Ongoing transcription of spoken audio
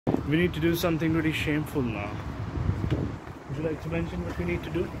We need to do something really shameful now. Would you like to mention what we need to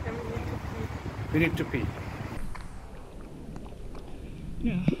do? We need to pee.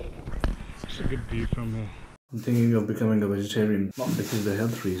 Yeah, it's a good view from here. I'm thinking of becoming a vegetarian, not because of the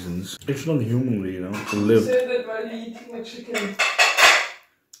health reasons. It's not humanly, you know, to live. Say that while eating a chicken.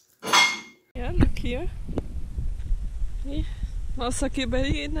 Yeah, look here. See? I'll suck your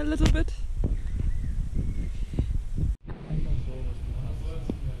belly in a little bit.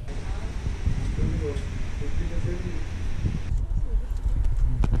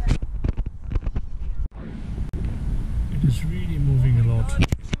 It is really moving a lot.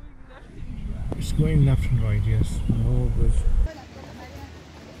 It's going left and right, yes. Oh, good.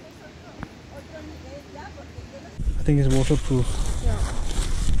 I think it's waterproof.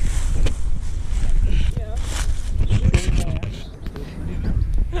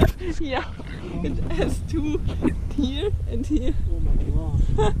 Yeah, it has two here and here. Oh my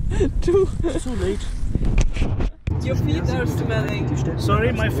god. Two. It's so late. Your feet are smelling.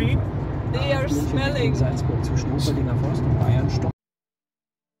 Sorry, my feet? They are smelling.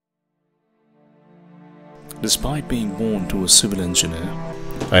 Despite being born to a civil engineer,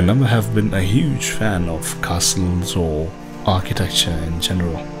 I never have been a huge fan of castles or architecture in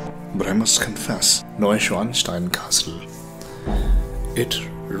general. But I must confess, Neuschwanstein Castle, it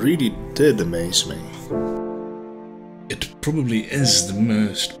really did amaze me. It probably is the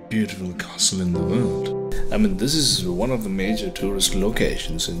most beautiful castle in the world. I mean, this is one of the major tourist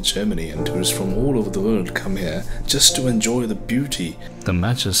locations in Germany, and tourists from all over the world come here just to enjoy the beauty, the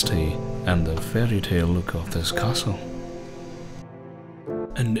majesty, and the fairy tale look of this castle.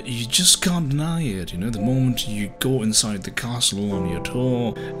 And you just can't deny it, you know, the moment you go inside the castle on your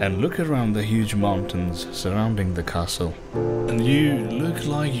tour and look around the huge mountains surrounding the castle, and you look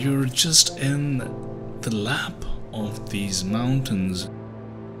like you're just in the lap of these mountains.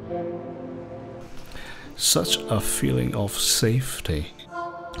 Such a feeling of safety.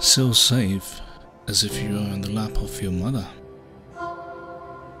 So safe as if you are in the lap of your mother.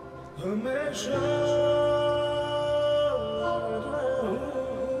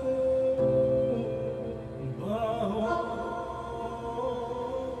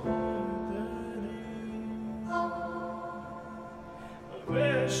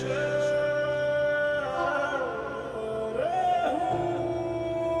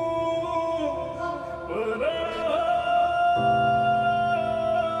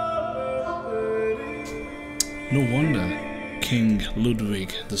 No wonder King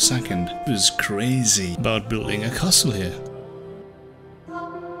Ludwig II was crazy about building a castle here.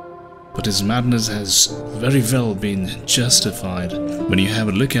 But his madness has very well been justified when you have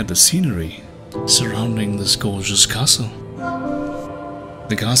a look at the scenery surrounding this gorgeous castle.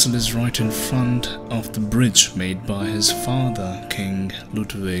 The castle is right in front of the bridge made by his father, King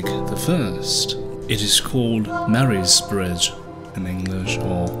Ludwig I. It is called Mary's Bridge in English,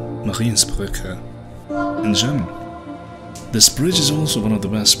 or Mariensbrücke in German. This bridge is also one of the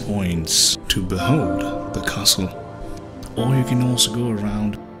best points to behold the castle. Or you can also go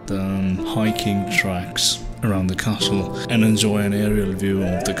around the hiking tracks around the castle and enjoy an aerial view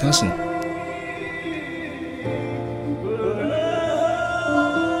of the castle.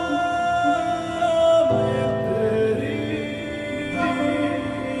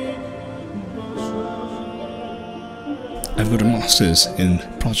 I've got a master's in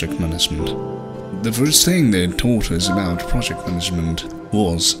project management. The first thing they taught us about project management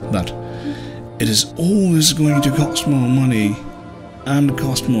was that it is always going to cost more money and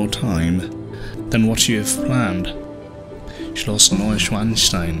cost more time than what you have planned. Schloss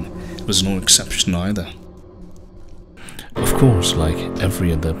Neuschwanstein was no exception either. Of course, like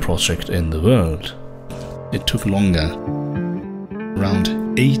every other project in the world, it took longer.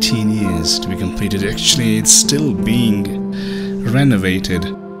 Around 18 years to be completed. Actually, it's still being renovated.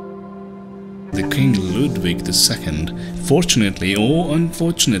 The King Ludwig II, fortunately or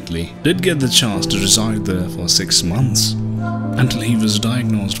unfortunately, did get the chance to reside there for 6 months, until he was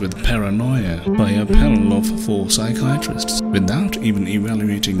diagnosed with paranoia by a panel of 4 psychiatrists, without even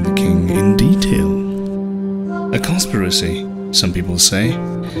evaluating the king in detail. A conspiracy, some people say,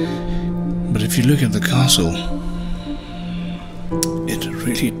 but if you look at the castle, it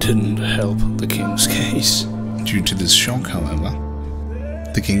really didn't help the king's case. Due to this shock, however,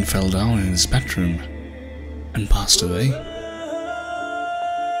 the king fell down in his bedroom and passed away.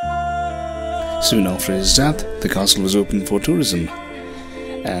 Soon after his death, the castle was opened for tourism,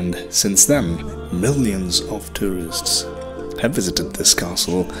 and since then, millions of tourists have visited this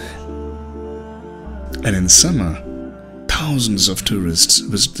castle, and in summer, thousands of tourists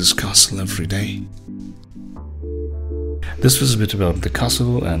visit this castle every day. This was a bit about the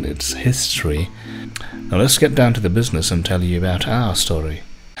castle and its history. Now let's get down to the business and tell you about our story.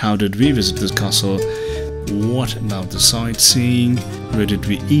 How did we visit this castle? What about the sightseeing? Where did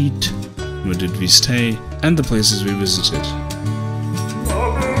we eat? Where did we stay? And the places we visited.